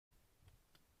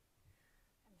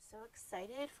so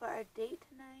excited for our date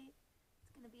tonight.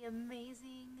 It's going to be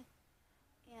amazing.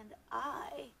 And I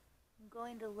am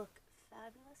going to look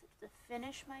fabulous. I have to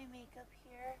finish my makeup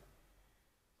here.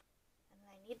 And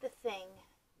I need the thing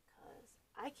because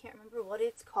I can't remember what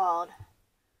it's called.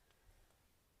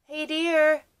 Hey,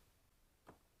 dear.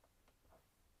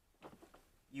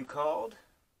 You called?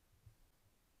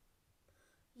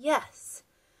 Yes.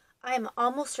 I am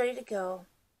almost ready to go.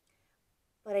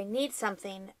 But I need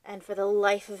something, and for the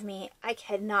life of me, I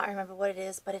cannot remember what it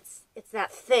is, but it's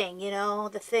that thing, you know,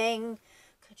 the thing.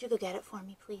 Could you go get it for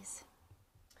me, please?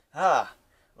 Ah,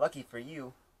 lucky for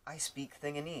you, I speak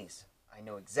Thinganese. I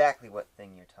know exactly what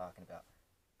thing you're talking about.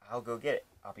 I'll go get it.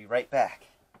 I'll be right back.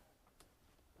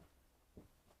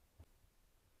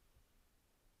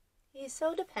 He's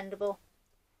so dependable.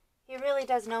 He really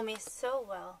does know me so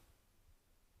well.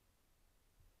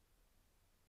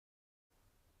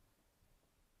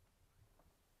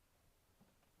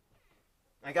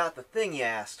 I got the thing you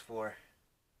asked for.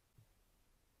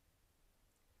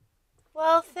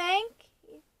 Well, thank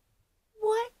you.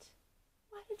 What?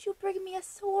 Why did you bring me a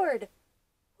sword?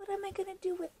 What am I going to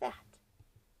do with that?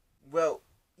 Well,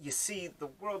 you see, the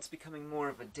world's becoming more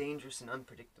of a dangerous and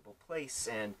unpredictable place,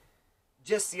 and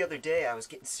just the other day I was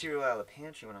getting cereal out of the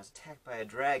pantry when I was attacked by a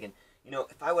dragon. You know,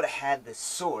 if I would have had this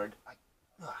sword, I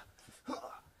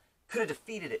could have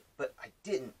defeated it, but I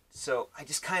didn't. So I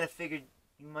just kind of figured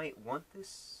you might want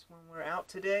this when we're out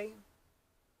today.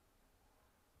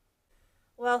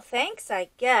 Well, thanks, I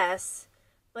guess.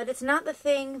 But it's not the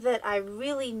thing that I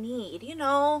really need, you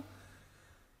know.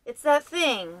 It's that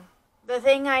thing. The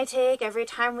thing I take every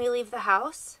time we leave the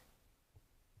house.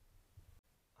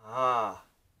 Ah,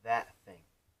 that thing.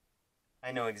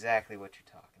 I know exactly what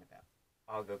you're talking about.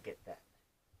 I'll go get that.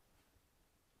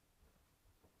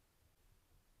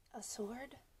 A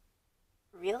sword?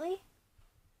 Really?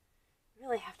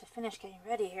 Really have to finish getting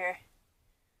ready here.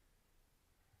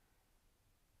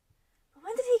 But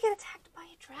when did he get attacked by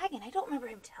a dragon? I don't remember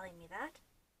him telling me that.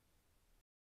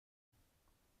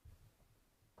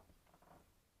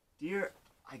 Dear,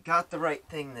 I got the right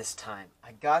thing this time.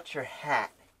 I got your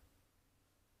hat.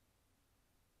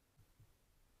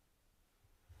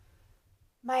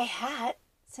 My hat?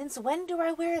 Since when do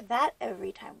I wear that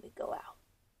every time we go out?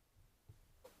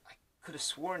 I could have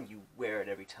sworn you wear it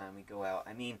every time we go out.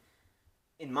 I mean,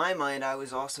 in my mind, I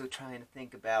was also trying to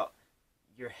think about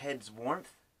your head's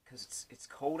warmth, because it's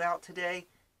cold out today,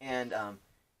 and,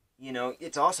 you know,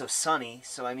 it's also sunny,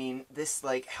 so, I mean, this,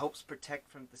 like, helps protect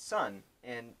from the sun,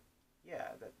 and, yeah,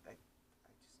 I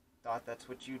just thought that's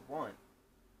what you'd want.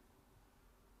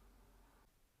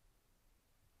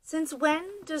 Since when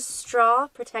does straw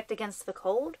protect against the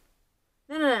cold?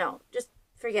 No. Just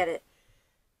forget it.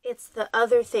 It's the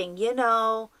other thing, you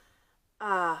know.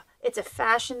 It's a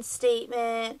fashion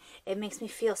statement. It makes me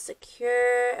feel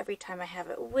secure every time I have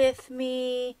it with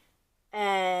me.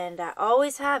 And I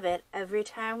always have it every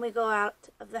time we go out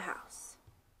of the house.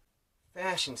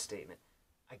 Fashion statement.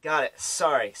 I got it.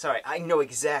 Sorry. I know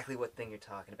exactly what thing you're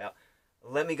talking about.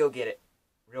 Let me go get it.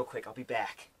 Real quick, I'll be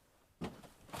back.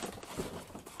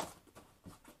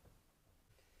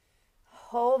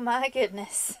 Oh my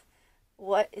goodness.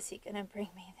 What is he gonna bring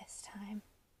me this time?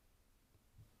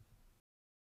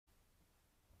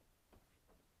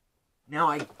 Now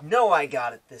I know I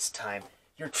got it this time.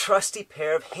 Your trusty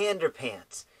pair of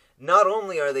Handerpants. Not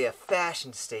only are they a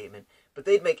fashion statement, but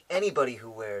they'd make anybody who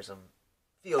wears them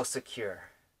feel secure.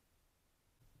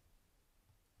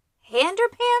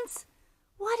 Handerpants?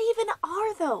 What even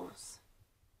are those?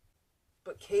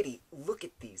 But Katie, look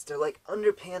at these. They're like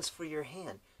underpants for your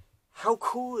hand. How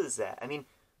cool is that? I mean,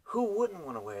 who wouldn't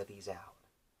want to wear these out?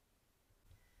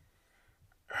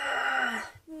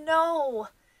 No,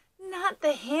 not the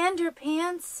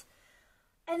Handerpants.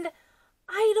 And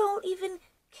I don't even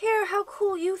care how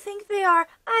cool you think they are.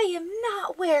 I am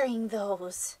not wearing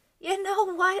those. You know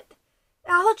what?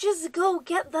 I'll just go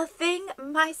get the thing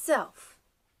myself.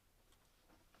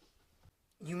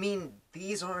 You mean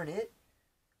these aren't it?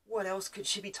 What else could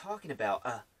she be talking about?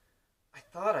 I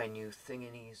thought I knew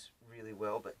Thinganese really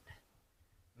well, but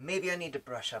maybe I need to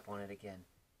brush up on it again.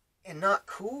 And not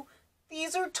cool?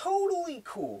 These are totally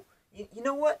cool. You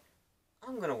know what?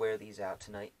 I'm going to wear these out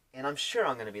tonight, and I'm sure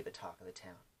I'm going to be the talk of the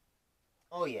town.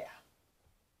 Oh, yeah.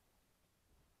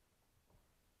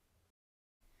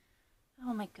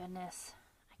 Oh my goodness.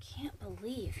 I can't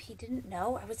believe he didn't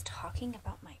know I was talking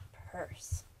about my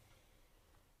purse.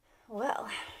 Well,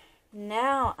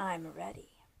 now I'm ready.